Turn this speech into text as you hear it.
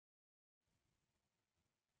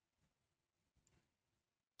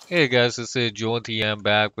Hey guys, this is JauntyM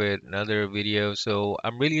back with another video. So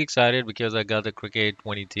I'm really excited because I got the Cricket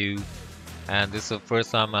 22 and this is the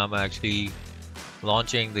first time I'm actually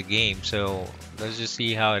launching the game. So let's just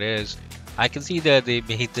see how it is. I can see that they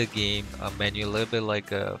made the game menu a little bit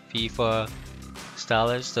like a FIFA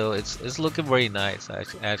stylish, so it's looking very nice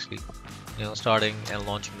actually, starting and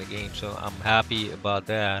launching the game. So I'm happy about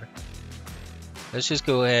that. Let's just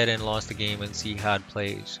go ahead and launch the game and see how it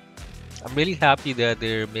plays. I'm really happy that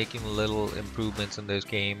they're making little improvements in this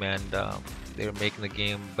game and they're making the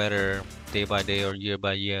game better day by day or year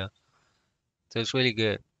by year. So it's really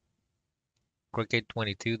good. Cricket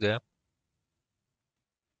 22 there.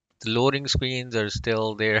 The loading screens are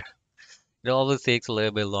still there. It always takes a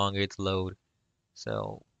little bit longer to load.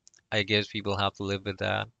 So I guess people have to live with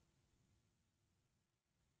that.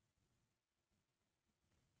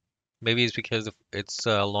 Maybe it's because it's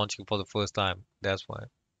launching for the first time. That's why.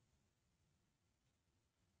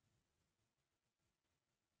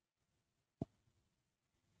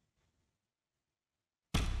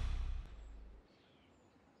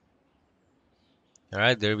 All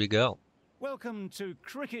right, there we go. Welcome to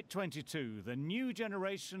Cricket 22, the new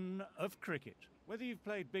generation of cricket. Whether you've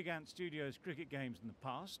played bigAnt Studios cricket games in the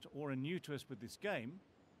past or are new to us with this game,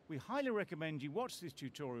 we highly recommend you watch this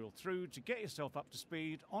tutorial through to get yourself up to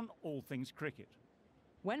speed on all things cricket.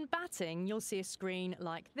 When batting, you'll see a screen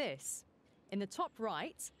like this. In the top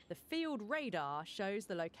right, the field radar shows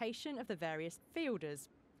the location of the various fielders.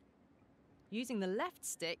 Using the left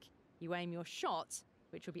stick, you aim your shot,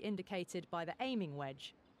 which will be indicated by the aiming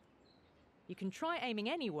wedge. You can try aiming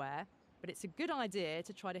anywhere, but it's a good idea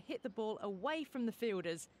to try to hit the ball away from the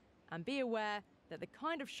fielders and be aware that the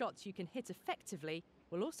kind of shots you can hit effectively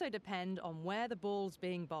will also depend on where the ball's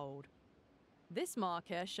being bowled. This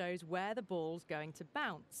marker shows where the ball's going to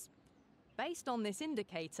bounce. Based on this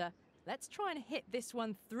indicator, let's try and hit this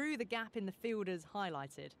one through the gap in the fielders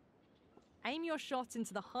highlighted. Aim your shot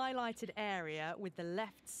into the highlighted area with the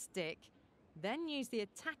left stick, then use the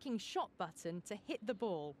attacking shot button to hit the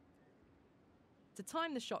ball. To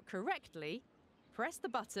time the shot correctly, press the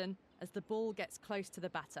button as the ball gets close to the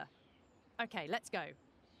batter. Okay, let's go.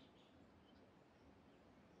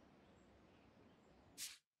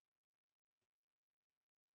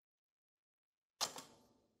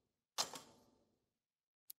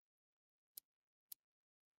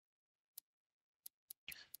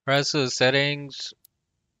 All right, so settings,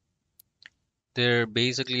 they're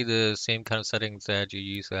basically the same kind of settings that you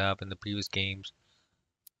used to have in the previous games.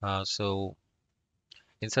 So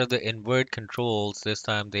instead of the invert controls, this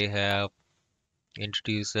time they have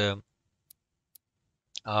introduced a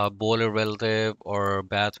bowler relative or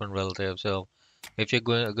batsman relative. So if you're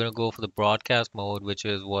gonna go for the broadcast mode, which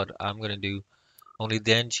is what I'm gonna do, only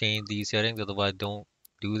then change these settings. Otherwise, don't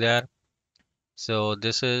do that. So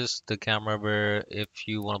this is the camera where if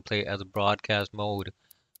you want to play as a broadcast mode,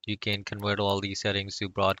 you can convert all these settings to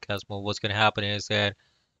broadcast mode. What's gonna happen is that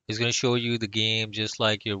it's gonna show you the game just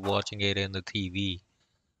like you're watching it in the TV,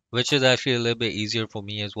 which is actually a little bit easier for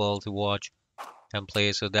me as well to watch and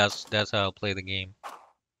play. So that's how I play the game.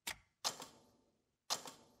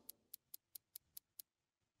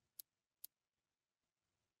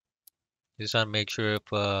 Just want to make sure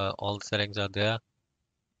if all the settings are there.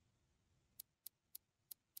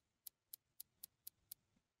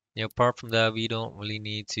 Yeah, apart from that, we don't really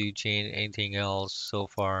need to change anything else so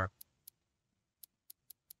far.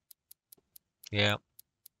 Yeah,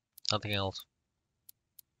 nothing else.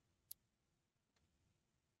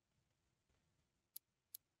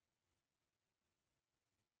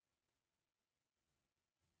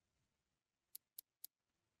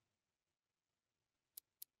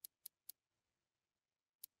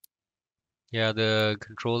 Yeah, the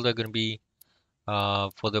controls are gonna be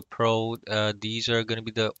for the Pro. These are gonna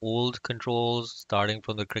be the old controls, starting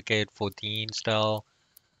from the Cricket 14 style,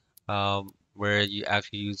 where you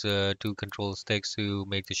actually use two control sticks to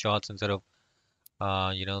make the shots instead of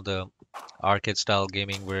the arcade style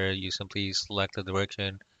gaming where you simply select the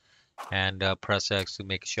direction and press X to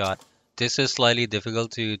make a shot. This is slightly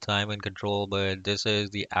difficult to time and control, but this is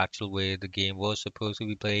the actual way the game was supposed to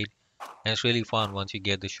be played, and it's really fun once you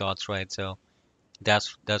get the shots right. So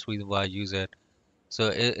that's reason why I use it. So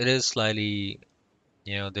it is slightly,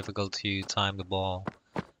 difficult to time the ball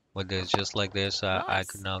with this. Just like this, I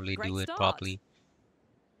could Nice. not really Great do it start. properly.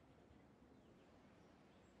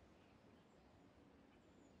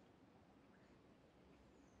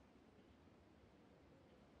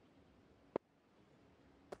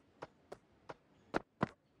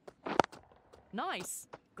 Nice.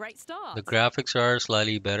 Great The start. graphics are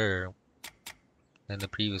slightly better than the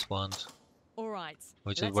previous ones, All right,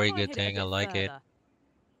 which is a let's very try and good hit it a thing. I bit like it. further.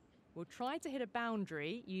 We'll try to hit a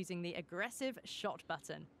boundary using the aggressive shot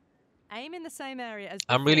button. Aim in the same area as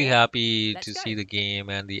before. I'm really happy Let's to go. see the game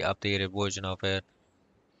and the updated version of it.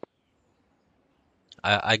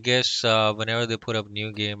 I guess whenever they put up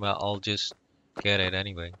new game, I'll just get it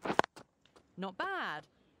anyway. Not bad.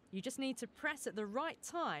 You just need to press at the right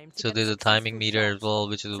time to So get a there's a timing successful meter shot. as well,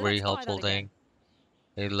 which is a So very let's try helpful that again.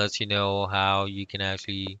 thing. It lets you know how you can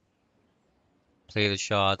actually play the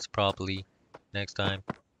shots properly next time.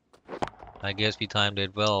 I guess we timed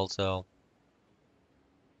it well, so.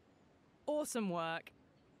 Awesome work.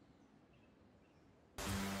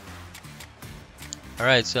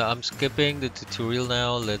 Alright, so I'm skipping the tutorial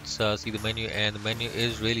now. Let's see the menu, and the menu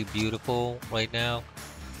is really beautiful right now.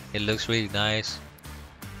 It looks really nice.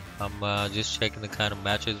 I'm just checking the kind of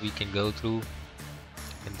matches we can go through.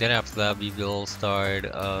 And then after that we will start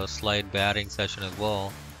a slight batting session as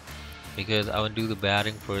well. Because I want to do the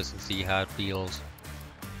batting first and see how it feels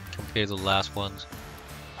compared to the last ones.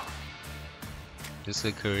 This is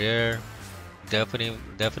a career.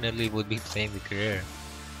 Definitely would be playing the career.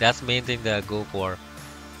 That's the main thing that I go for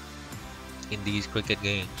in these cricket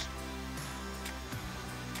games.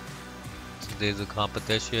 So there's a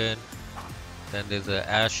competition, then there's a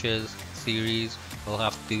Ashes series. We'll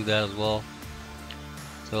have to do that as well.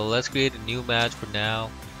 So let's create a new match for now.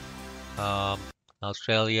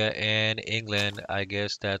 Australia and England, I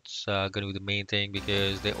guess that's gonna be the main thing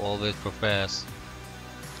because they always profess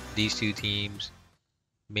these two teams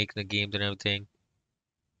making the games and everything.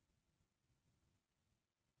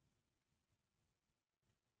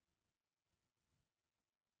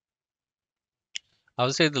 I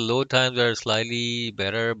would say the load times are slightly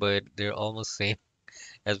better, but they're almost same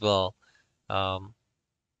as well, um,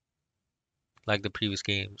 like the previous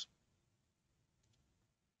games.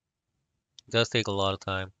 It does take a lot of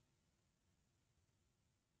time.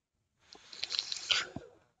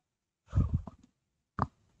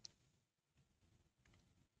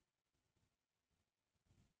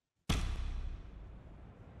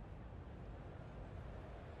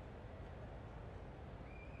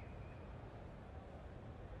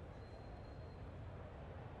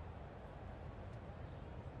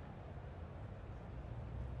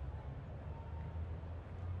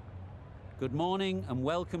 Good morning and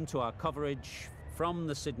welcome to our coverage from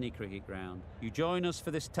the Sydney Cricket Ground. You join us for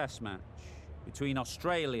this test match between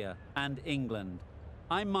Australia and England.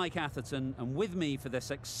 I'm Mike Atherton, and with me for this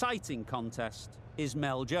exciting contest is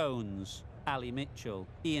Mel Jones, Ali Mitchell,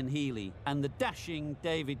 Ian Healy and the dashing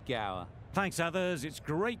David Gower. Thanks, others. It's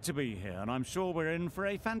great to be here, and I'm sure we're in for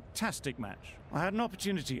a fantastic match. I had an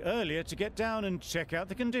opportunity earlier to get down and check out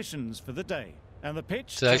the conditions for the day. And the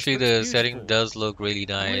pitch So just actually looks the setting beautiful. does look really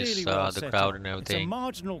nice, Really well the set crowd up. and It's a everything.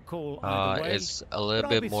 marginal call either way, It's a but little I'll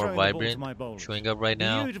bit be more throwing the ball to vibrant my bowlers. showing up right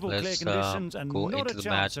now. Beautiful clear Let's conditions and go not into a the chance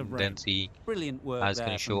match of and rain. then see Brilliant work how it's there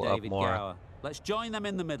going to from show up David more. Gower. Let's join them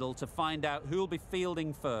in the middle to find out who'll be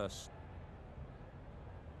fielding first.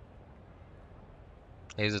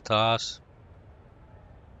 Here's a toss.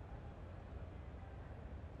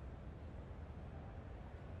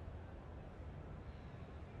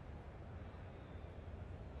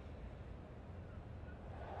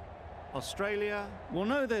 Australia will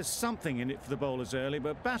know there's something in it for the bowlers early,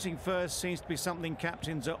 but batting first seems to be something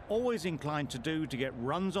captains are always inclined to do to get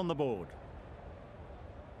runs on the board.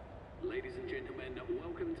 Ladies and gentlemen,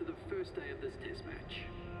 welcome to the first day of this test match.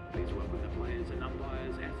 Please welcome the players and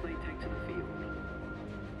umpires as they take to the field.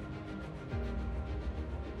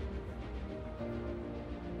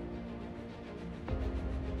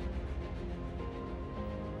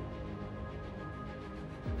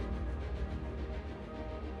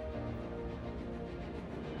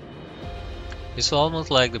 It's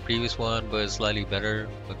almost like the previous one, but slightly better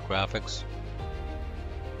with graphics.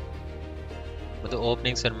 But the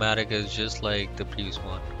opening cinematic is just like the previous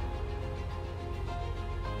one.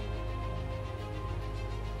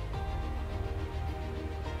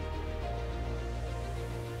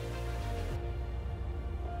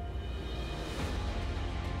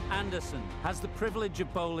 Anderson has the privilege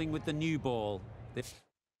of bowling with the new ball.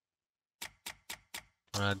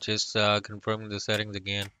 Just confirming the settings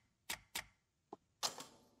again.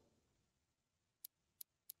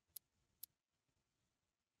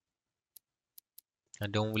 I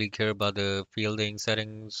don't really care about the fielding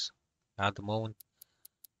settings at the moment.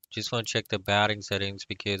 Just want to check the batting settings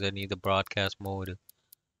because I need the broadcast mode.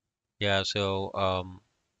 Yeah, so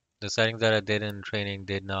the settings that I did in training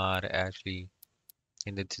did not actually,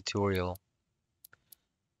 in the tutorial,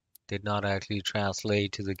 did not actually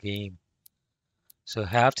translate to the game. So I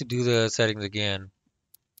have to do the settings again.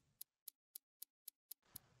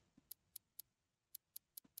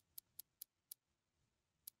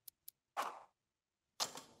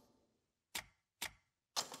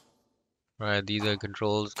 Right, these are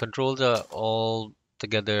controls. Controls are all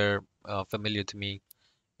together familiar to me.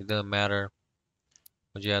 It doesn't matter.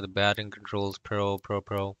 But yeah, the batting controls, pro.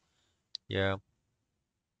 Yeah.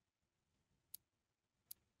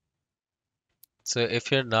 So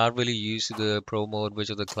if you're not really used to the pro mode, which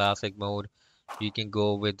is the classic mode, you can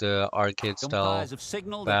go with the arcade style Umpires have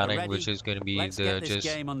signalled that they're batting, ready. which is going to be Let's get the this just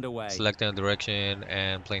game underway. selecting a direction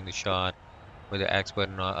and playing the shot with the X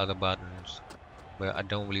button or other buttons. But I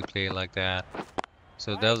don't really play it like that.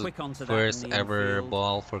 So that was the Quick onto that in first the ever infield.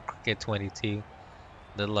 ball for Cricket 22.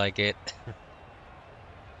 Didn't like it.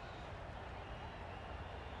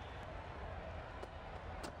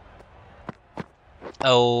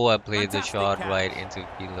 Oh, I played the Fantastic shot catch. right into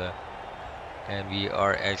fielder, and we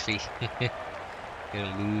are actually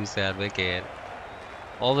gonna lose that wicket.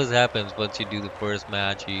 All this happens once you do the first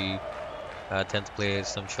match. You tend to play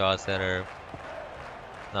some shots that are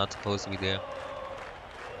not supposed to be there.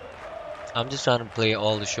 I'm just trying to play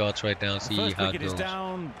all the shots right now, The see first how it wicket is goes.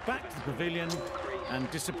 down, back to the pavilion, and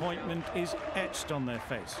disappointment is etched on their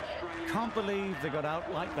face. Can't believe they got out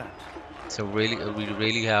like that. So really, we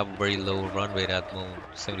really have a very low run rate at the moment,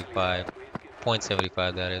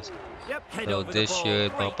 75.75 that is. Yep, head So over the this ball. should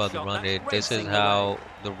Great bump up the shot. run That's rate. This is racing how away.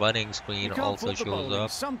 the running You screen can't also fault the shows bowling. up.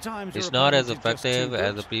 Sometimes your It's not as opponent is just too effective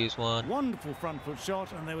as the good. previous one, Wonderful front foot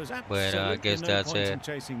shot, and there was but I absolutely guess no that's point in it.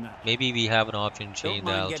 chasing that. Maybe we have an option to Don't change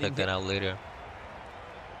that. mind I'll getting check that hit. out later.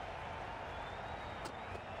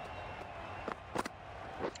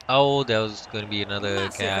 Oh, that was going to be another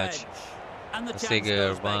Massive catch. edge. And the Let's chance take a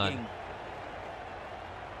goes run. begging.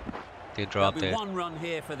 They There'll dropped be it. one run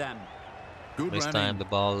here for them. Good Mistimed running. the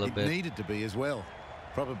ball a little It bit. needed to be as well.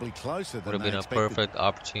 Probably closer Would than have they been a expected. perfect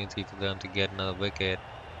opportunity for them to get another wicket.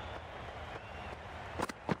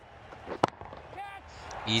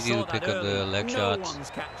 Easy Saw to pick that up the early. leg No shots. one's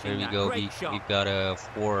catching There we that. go. Great shot. We've got a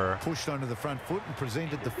 4. Pushed onto the front foot and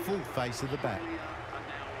presented the full face of the bat.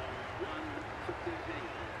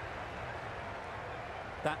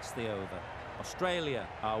 That's the over. Australia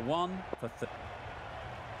are 1 for 3.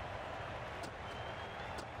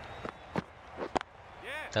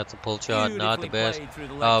 That's a pull shot, not the best. Played through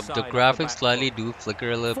the leg The side of graphics back slightly foot. do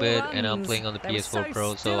flicker a little 4 bit, and I'm runs. playing on the They were PS4 so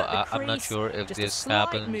Pro, still so at the I'm not crease, sure if just a this slight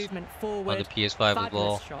happens movement on the forward. PS5 as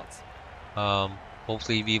well. Fabulous shot.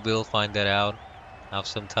 Hopefully we will find that out. Have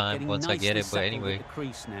some time Getting once I get nicely it, but settled at anyway. the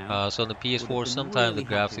crease now. So on the Would PS4, have been sometimes the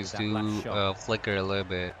really happy with graphics that last do shot. flicker a little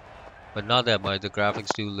bit, but not that much. The graphics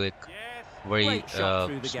do look very Great shot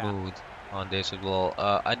through the gap. smooth on this as well.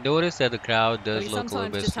 I noticed that the crowd But does you look a little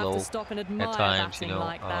sometimes bit just have slow to stop and admire at times, you batting know,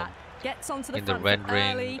 like that. Gets onto the in the front foot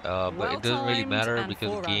rendering, early, but it doesn't really well-timed, matter and because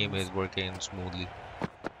 4 the game runs. is working smoothly.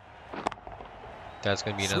 That's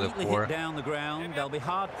going to be another Sweetly 4. hit down the ground. They'll be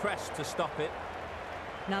hard pressed to stop it.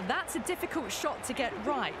 Now that's a difficult shot to get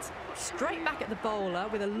right. Straight back at the bowler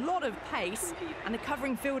with a lot of pace, and the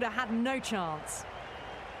covering fielder had no chance.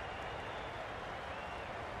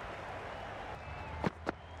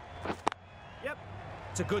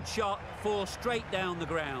 It's a good shot. 4 straight down the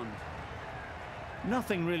ground.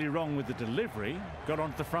 Nothing really wrong with the delivery. Got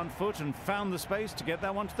onto the front foot and found the space to get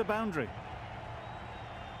that one to the boundary.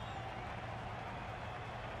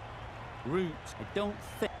 Root, I don't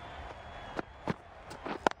think.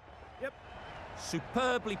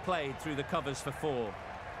 Superbly played through the covers for 4.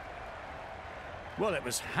 Well, it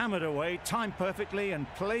was hammered away, timed perfectly,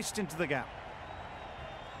 and placed into the gap.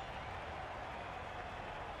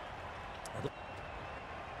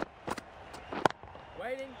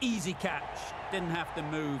 Easy catch. Didn't have to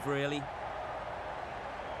move, really.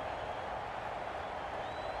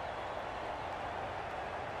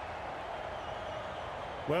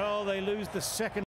 Well, they lose the second.